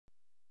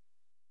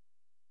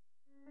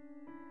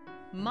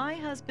My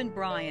husband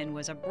Brian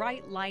was a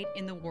bright light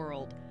in the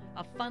world,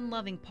 a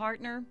fun-loving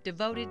partner,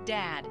 devoted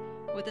dad.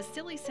 With a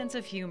silly sense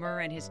of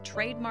humor and his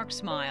trademark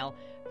smile,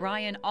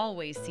 Brian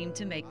always seemed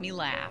to make me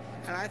laugh.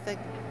 And I think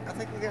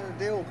we got a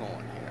deal going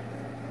here.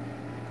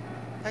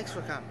 Thanks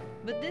for coming.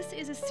 But this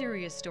is a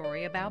serious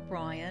story about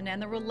Brian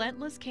and the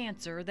relentless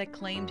cancer that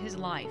claimed his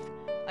life.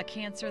 A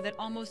cancer that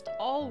almost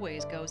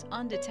always goes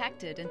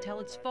undetected until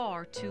it's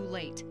far too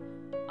late.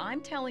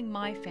 I'm telling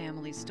my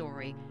family's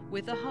story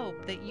with the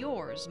hope that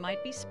yours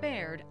might be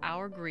spared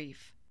our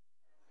grief.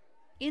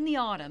 In the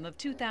autumn of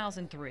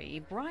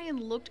 2003, Brian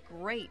looked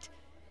great.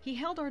 He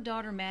held our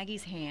daughter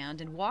Maggie's hand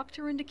and walked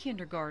her into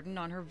kindergarten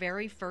on her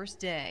very first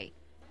day.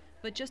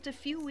 But just a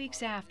few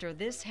weeks after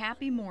this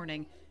happy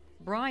morning,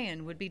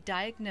 Brian would be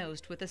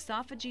diagnosed with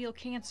esophageal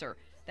cancer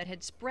that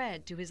had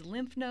spread to his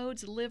lymph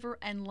nodes, liver,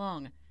 and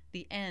lung,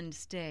 the end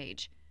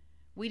stage.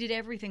 We did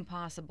everything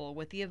possible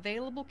with the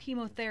available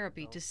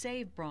chemotherapy to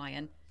save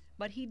Brian,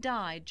 but he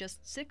died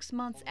just 6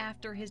 months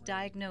after his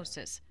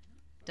diagnosis.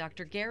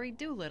 Dr. Gary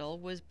Doolittle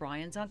was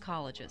Brian's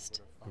oncologist.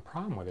 The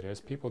problem with it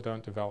is people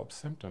don't develop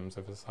symptoms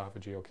of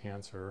esophageal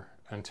cancer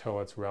until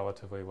it's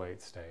relatively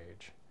late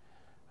stage.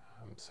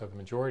 So the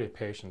majority of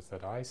patients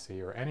that I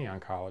see, or any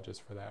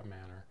oncologist for that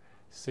matter,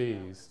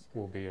 sees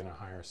will be in a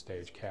higher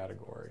stage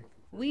category.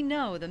 We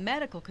know the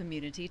medical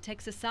community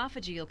takes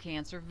esophageal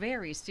cancer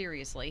very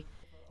seriously.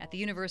 At the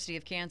University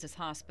of Kansas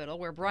Hospital,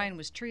 where Brian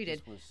was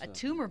treated, a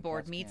tumor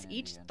board meets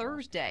each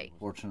Thursday.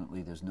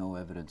 Fortunately, there's no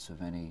evidence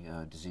of any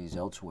disease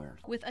elsewhere.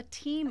 With a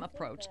team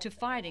approach to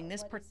fighting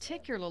this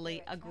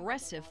particularly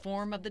aggressive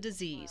form of the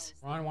disease.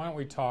 Ron, why don't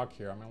we talk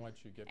here? I'm going to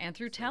let you get... And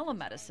through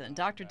telemedicine,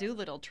 Dr.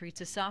 Doolittle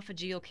treats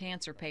esophageal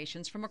cancer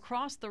patients from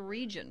across the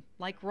region,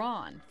 like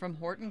Ron from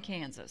Horton,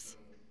 Kansas.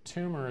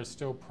 Tumor is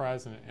still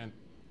present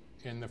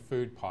in the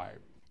food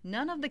pipe.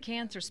 None of the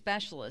cancer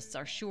specialists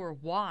are sure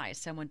why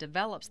someone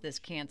develops this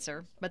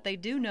cancer, but they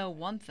do know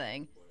one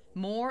thing: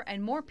 more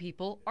and more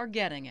people are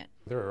getting it.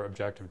 There are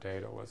objective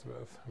data,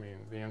 Elizabeth. I mean,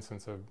 the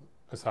incidence of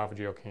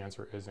esophageal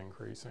cancer is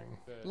increasing.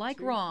 Like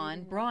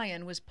Ron,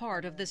 Brian was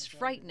part of this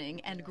frightening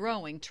and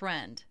growing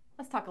trend.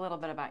 Let's talk a little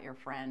bit about your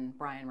friend,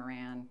 Brian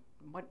Moran.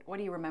 What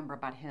do you remember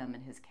about him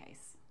and his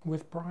case?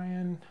 With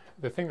Brian,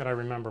 the thing that I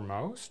remember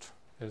most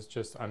is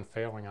just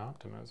unfailing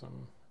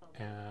optimism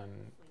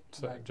and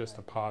just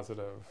a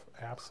positive,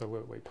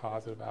 absolutely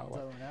positive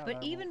outlook.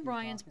 But even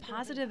Brian's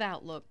positive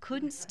outlook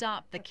couldn't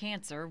stop the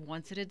cancer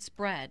once it had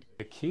spread.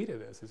 The key to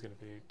this is going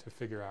to be to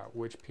figure out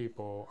which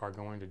people are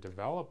going to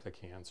develop the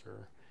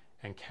cancer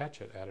and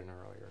catch it at an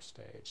earlier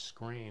stage,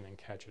 screen and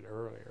catch it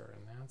earlier,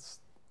 and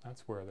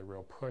that's where the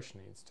real push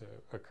needs to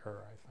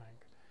occur, I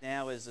think.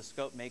 Now, as the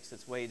scope makes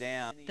its way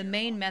down... The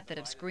main method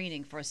of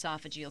screening for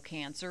esophageal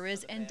cancer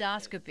is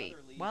endoscopy.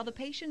 While the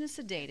patient is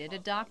sedated, a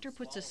doctor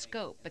puts a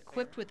scope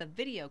equipped with a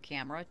video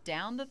camera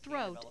down the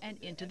throat and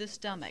into the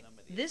stomach.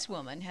 This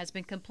woman has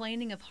been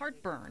complaining of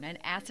heartburn and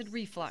acid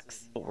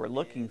reflux. What we're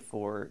looking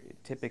for,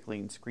 typically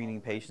in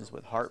screening patients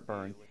with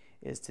heartburn,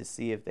 is to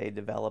see if they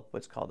develop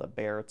what's called a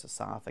Barrett's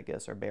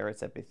esophagus or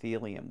Barrett's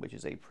epithelium, which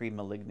is a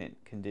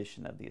pre-malignant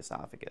condition of the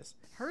esophagus.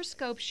 Her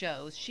scope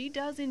shows she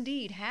does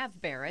indeed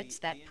have Barrett's,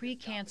 that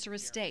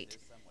precancerous state.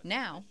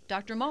 Now,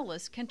 Dr.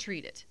 Mullis can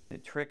treat it. The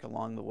trick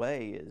along the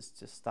way is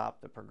to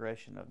stop the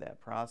progression of that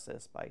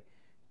process by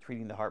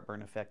treating the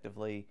heartburn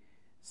effectively,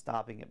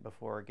 stopping it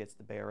before it gets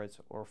to Barrett's,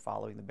 or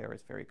following the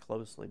Barrett's very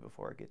closely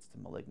before it gets to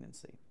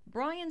malignancy.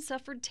 Brian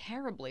suffered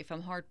terribly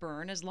from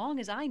heartburn as long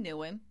as I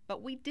knew him,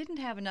 but we didn't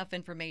have enough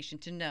information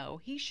to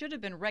know he should have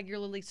been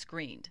regularly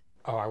screened.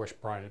 Oh, I wish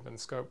Brian had been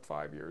scoped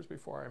 5 years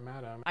before I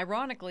met him.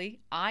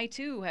 Ironically, I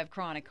too have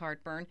chronic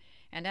heartburn,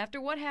 and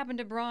after what happened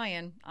to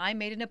Brian, I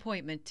made an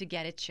appointment to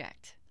get it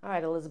checked. All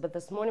right, Elizabeth,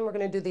 this morning we're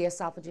going to do the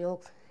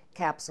esophageal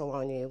capsule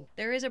on you.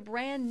 There is a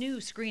brand new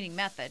screening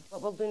method.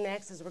 What we'll do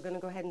next is we're going to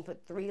go ahead and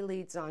put 3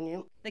 leads on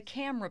you. The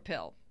camera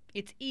pill.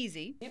 It's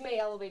easy. You may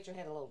elevate your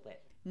head a little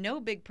bit.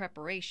 No big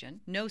preparation,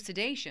 no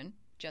sedation,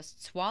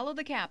 just swallow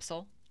the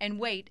capsule and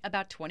wait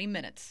about 20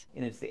 minutes.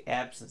 And it's the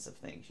absence of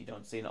things. You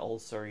don't see an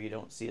ulcer, you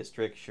don't see a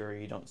stricture,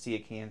 you don't see a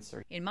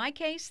cancer. In my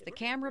case, the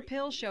camera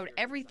pill showed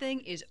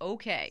everything is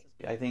okay.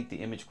 I think the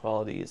image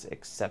quality is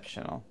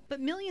exceptional.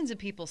 But millions of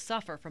people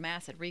suffer from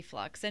acid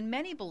reflux, and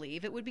many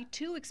believe it would be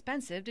too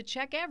expensive to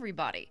check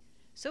everybody.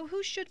 So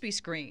who should be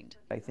screened?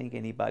 I think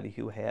anybody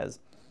who has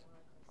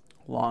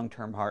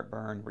long-term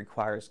heartburn,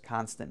 requires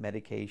constant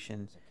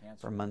medication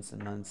for months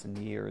and months and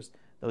years,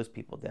 those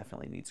people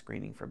definitely need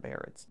screening for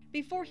Barrett's.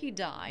 Before he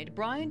died,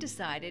 Brian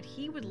decided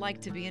he would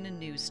like to be in a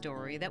news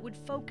story that would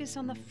focus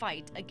on the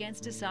fight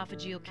against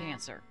esophageal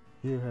cancer.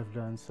 You have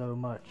done so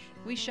much.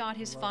 We shot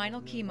his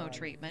final chemo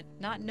treatment,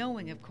 not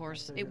knowing, of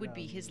course, it would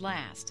be his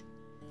last.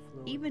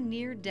 Even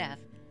near death,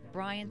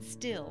 Brian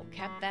still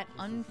kept that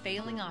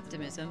unfailing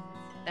optimism,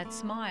 that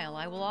smile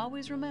I will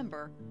always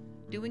remember,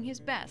 doing his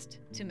best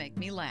to make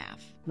me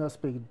laugh. You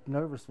must be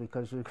nervous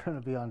because you're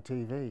going to be on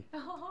TV.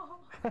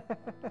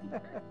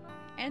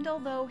 And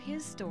although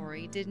his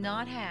story did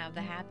not have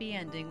the happy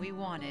ending we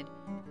wanted,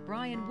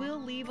 Brian will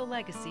leave a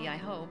legacy, I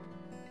hope.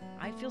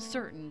 I feel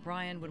certain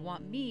Brian would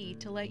want me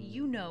to let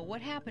you know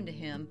what happened to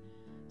him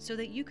so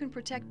that you can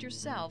protect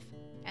yourself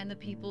and the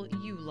people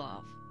you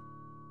love.